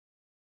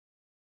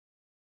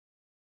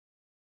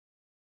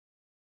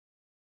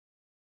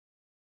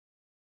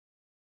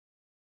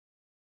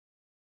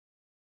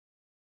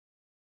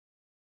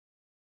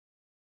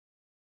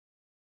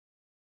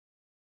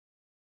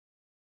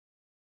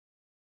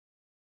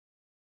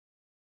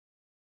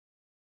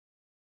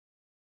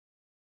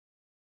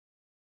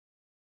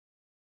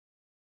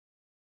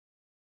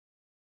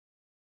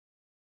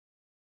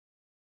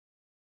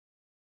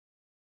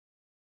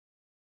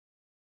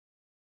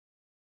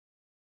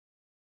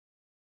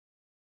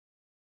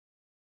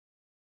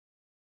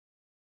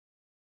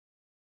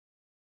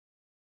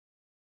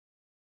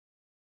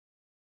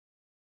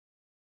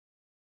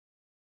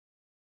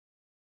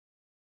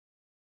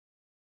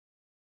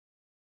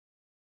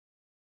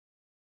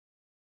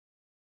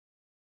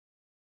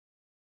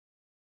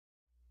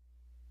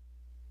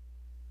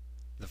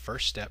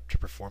first step to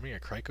performing a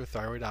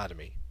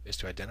cricothyroidotomy is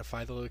to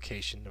identify the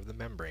location of the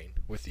membrane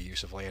with the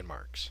use of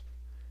landmarks.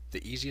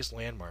 The easiest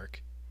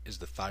landmark is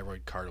the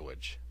thyroid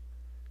cartilage.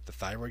 The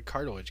thyroid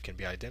cartilage can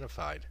be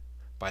identified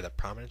by the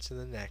prominence in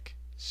the neck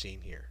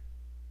seen here.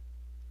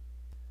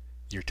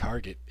 Your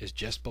target is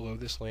just below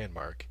this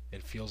landmark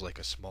and feels like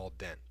a small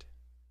dent.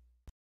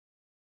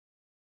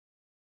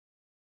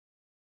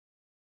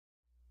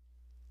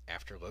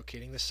 After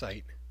locating the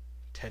site,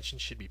 tension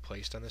should be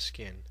placed on the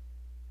skin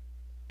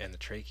and the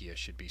trachea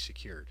should be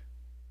secured.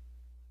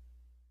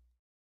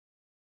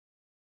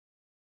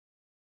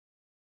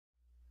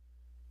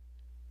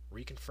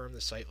 Reconfirm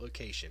the site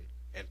location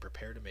and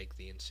prepare to make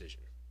the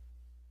incision.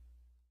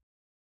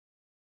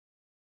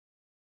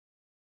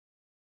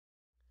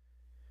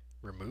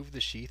 Remove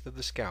the sheath of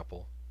the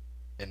scalpel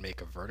and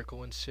make a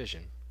vertical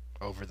incision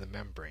over the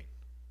membrane.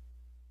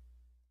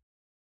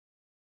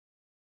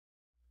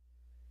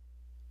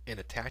 In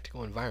a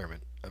tactical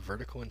environment, a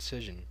vertical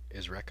incision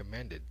is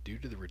recommended due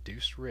to the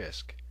reduced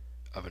risk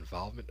of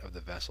involvement of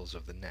the vessels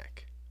of the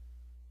neck.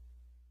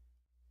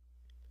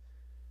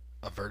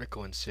 A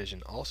vertical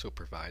incision also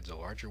provides a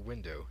larger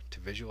window to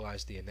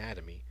visualize the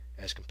anatomy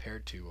as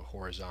compared to a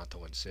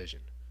horizontal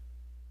incision.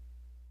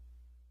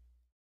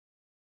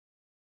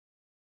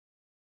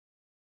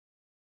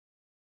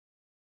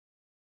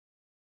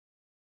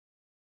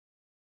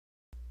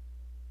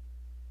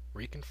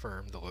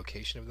 Reconfirm the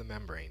location of the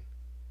membrane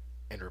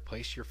and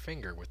replace your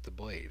finger with the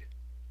blade,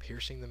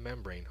 piercing the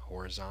membrane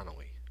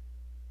horizontally.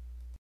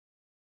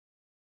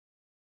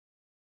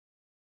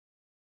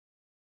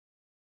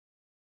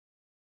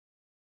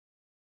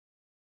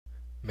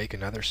 Make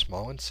another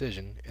small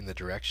incision in the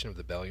direction of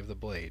the belly of the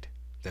blade,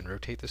 then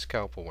rotate the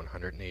scalpel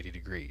 180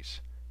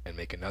 degrees and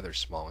make another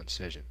small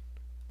incision.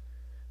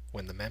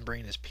 When the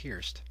membrane is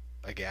pierced,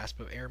 a gasp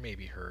of air may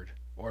be heard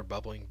or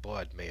bubbling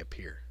blood may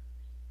appear.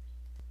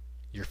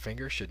 Your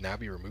finger should now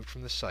be removed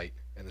from the site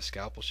and the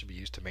scalpel should be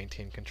used to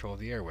maintain control of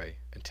the airway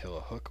until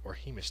a hook or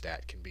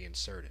hemostat can be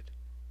inserted.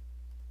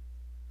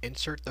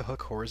 Insert the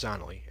hook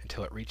horizontally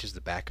until it reaches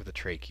the back of the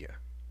trachea.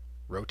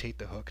 Rotate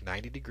the hook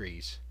 90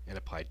 degrees and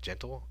apply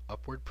gentle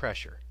upward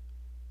pressure.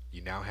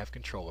 You now have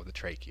control of the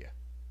trachea.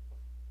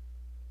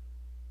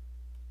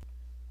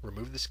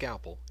 Remove the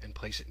scalpel and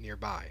place it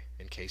nearby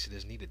in case it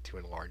is needed to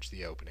enlarge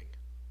the opening.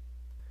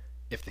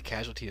 If the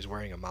casualty is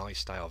wearing a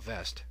Molly-style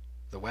vest,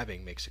 the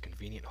webbing makes a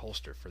convenient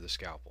holster for the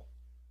scalpel.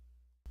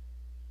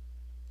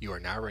 You are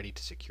now ready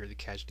to secure the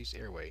casualty's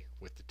airway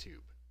with the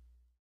tube.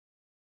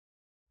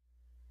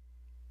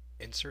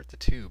 Insert the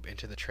tube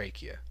into the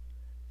trachea,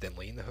 then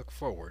lean the hook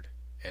forward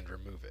and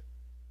remove it.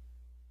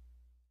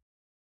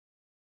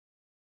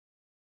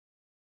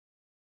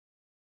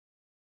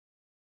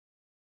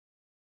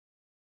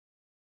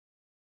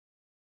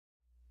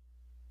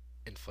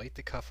 Inflate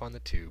the cuff on the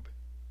tube,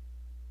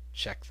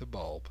 check the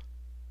bulb,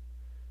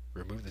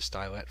 remove the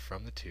stylet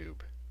from the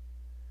tube,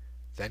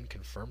 then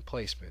confirm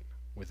placement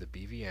with a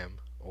BVM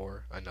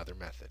or another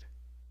method.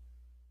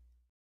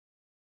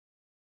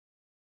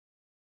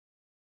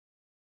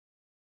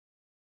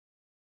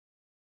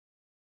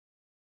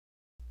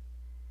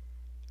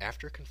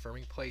 After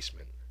confirming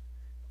placement,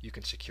 you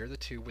can secure the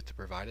tube with the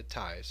provided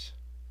ties,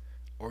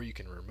 or you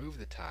can remove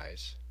the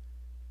ties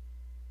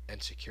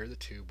and secure the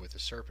tube with a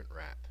serpent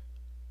wrap.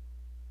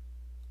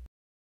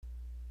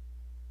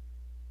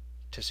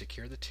 To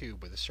secure the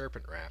tube with a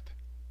serpent wrap,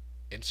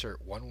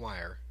 insert one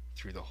wire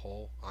through the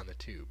hole on the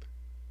tube.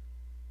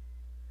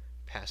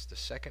 Pass the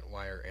second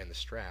wire and the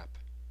strap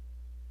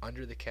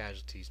under the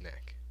casualty's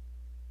neck.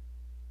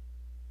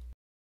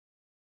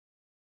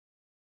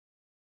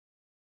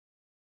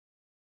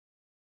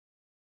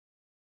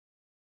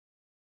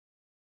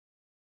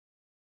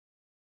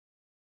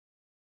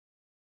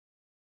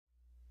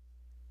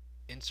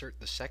 Insert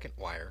the second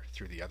wire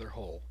through the other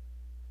hole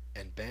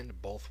and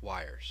bend both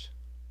wires.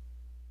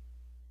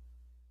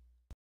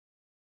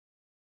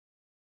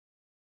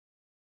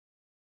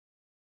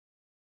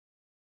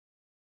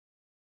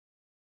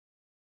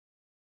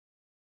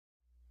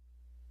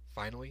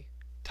 Finally,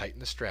 tighten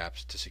the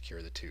straps to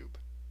secure the tube.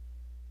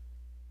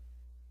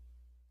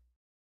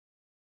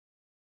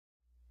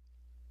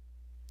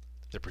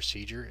 The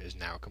procedure is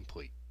now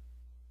complete.